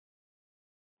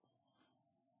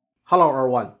Hello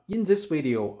everyone, in this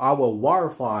video I will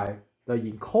verify the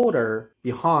encoder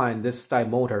behind this step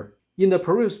motor. In the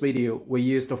previous video we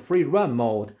used the free run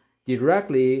mode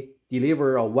directly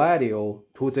deliver a value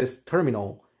to this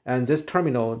terminal, and this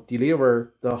terminal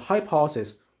deliver the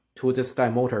hypothesis to this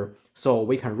step motor, so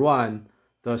we can run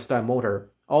the step motor.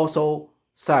 Also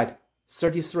set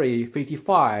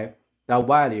 3355 that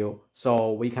value,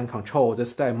 so we can control the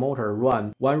step motor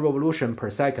run 1 revolution per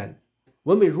second.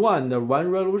 When we run the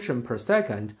 1 revolution per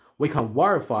second, we can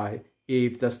verify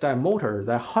if the step motor,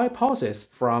 the hypothesis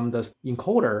from the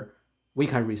encoder, we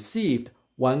can receive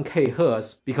 1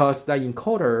 kHz because the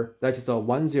encoder, that is a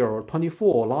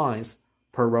 1024 lines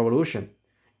per revolution.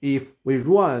 If we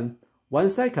run 1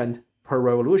 second per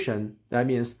revolution, that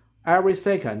means every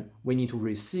second we need to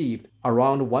receive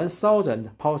around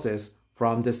 1000 pulses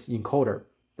from this encoder.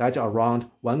 That's around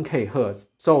 1 kHz.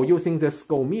 So using this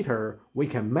scope meter, we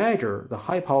can measure the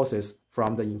hypothesis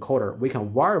from the encoder. We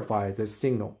can verify this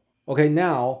signal. Okay,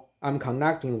 now I'm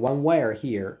connecting one wire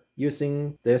here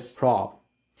using this probe.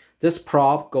 This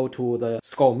probe go to the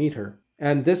scope meter,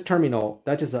 and this terminal,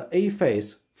 that is the A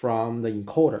phase from the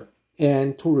encoder.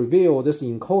 And to reveal this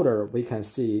encoder, we can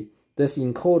see this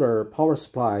encoder power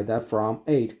supply that from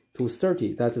 8 to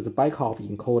 30, that is the Beckhoff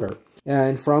encoder.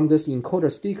 And from this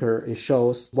encoder sticker, it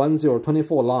shows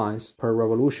 1024 lines per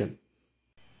revolution.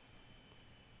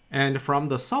 And from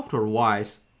the software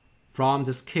wise, from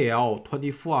this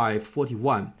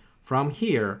KL2541, from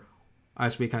here,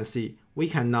 as we can see, we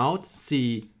cannot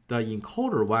see the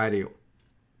encoder value,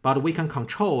 but we can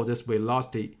control this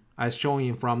velocity as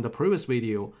shown from the previous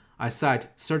video. I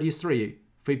set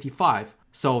 3355,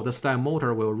 so the step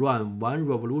motor will run 1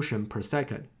 revolution per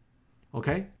second.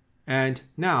 Okay? And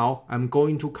now I'm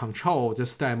going to control the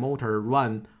step motor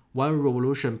run 1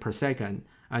 revolution per second.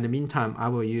 And in the meantime, I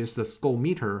will use the scope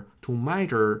meter to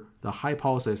measure the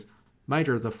hypothesis,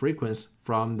 measure the frequency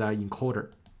from the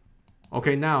encoder.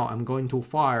 Okay, now I'm going to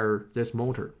fire this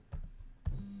motor.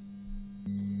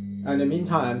 And in the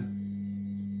meantime,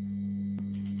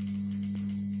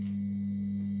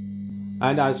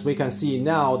 and as we can see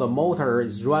now, the motor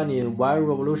is running 1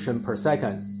 revolution per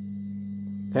second.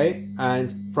 Okay,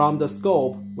 and from the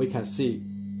scope, we can see.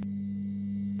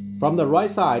 From the right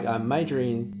side, I'm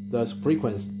measuring the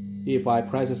frequency. If I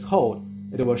press this hold,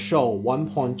 it will show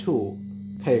 1.2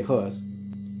 kHz.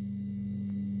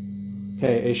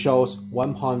 Okay, it shows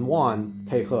 1.1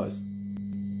 kHz.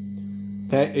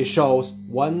 Okay, it shows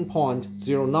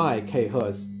 1.09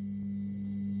 kHz.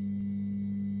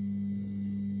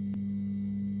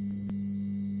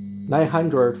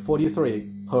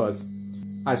 Hz.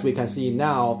 As we can see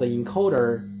now, the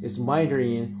encoder is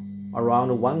measuring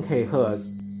around 1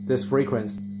 kHz, this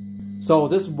frequency. So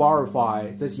this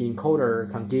verifies this encoder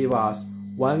can give us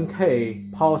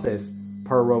 1K pulses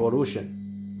per revolution.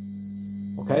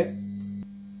 Okay?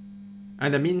 And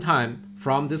in the meantime,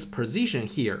 from this position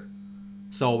here,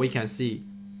 so we can see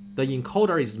the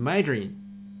encoder is measuring.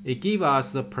 It gives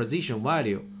us the position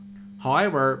value.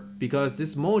 However, because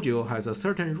this module has a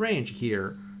certain range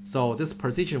here, so this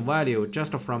position value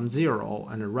just from 0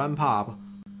 and ramp up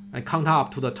and count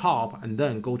up to the top and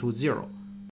then go to 0.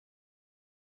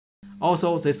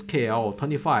 Also, this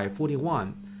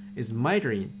KL2541 is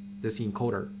measuring this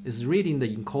encoder, is reading the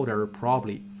encoder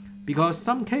properly. Because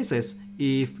some cases,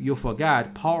 if you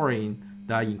forget powering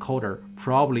the encoder,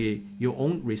 probably you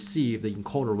won't receive the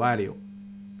encoder value.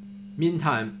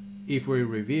 Meantime, if we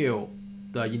review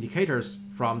the indicators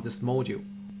from this module,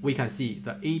 we can see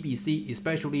the ABC,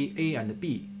 especially A and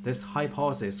B, this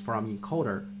hypothesis from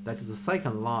encoder, that is the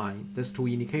second line, these two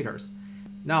indicators.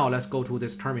 Now let's go to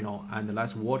this terminal and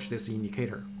let's watch this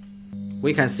indicator.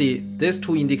 We can see these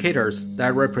two indicators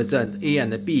that represent A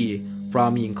and B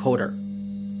from encoder.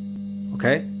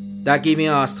 Okay, that giving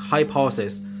us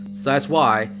hypothesis. So that's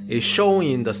why it's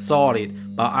showing the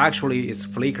solid, but actually it's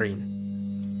flickering.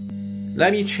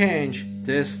 Let me change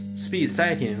this speed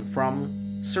setting from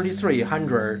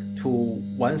 3300 to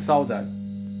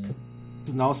 1000.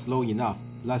 It's not slow enough.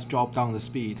 Let's drop down the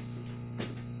speed.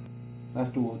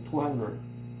 Let's do 200.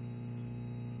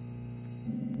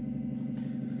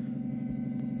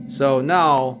 So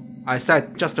now I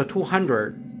set just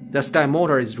 200. The step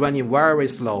motor is running very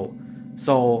slow.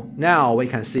 So now we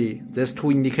can see this two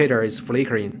indicator is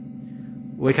flickering.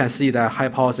 We can see the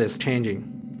hypothesis changing.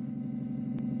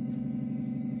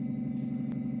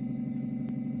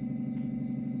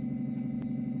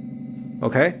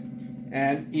 Okay,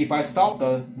 and if I stop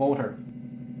the motor,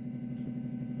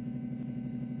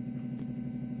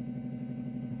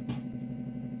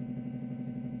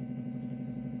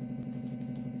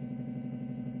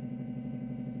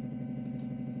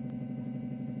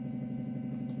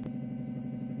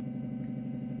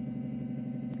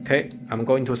 Okay, I'm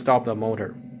going to stop the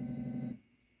motor.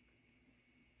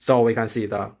 So we can see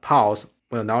the pulse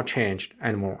will not change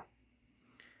anymore.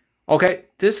 Okay,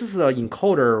 this is the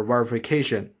encoder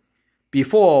verification.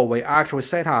 Before we actually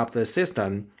set up the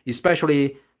system,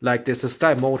 especially like this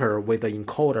step motor with the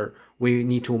encoder, we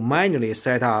need to manually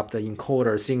set up the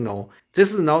encoder signal.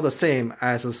 This is not the same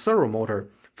as a servo motor.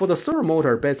 For the servo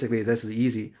motor, basically this is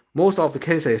easy. Most of the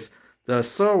cases, the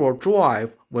servo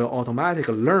drive will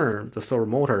automatically learn the servo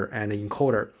motor and the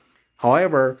encoder.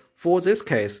 However, for this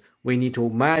case, we need to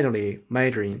manually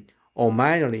measure or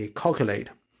manually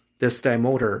calculate the step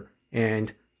motor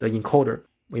and the encoder.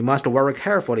 We must very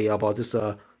carefully about this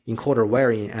encoder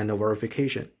wiring and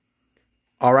verification.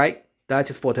 Alright, that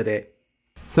is for today.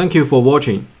 Thank you for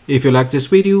watching. If you like this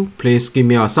video, please give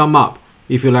me a thumb up.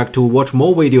 If you like to watch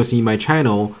more videos in my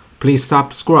channel, please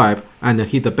subscribe and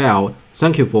hit the bell.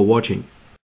 Thank you for watching.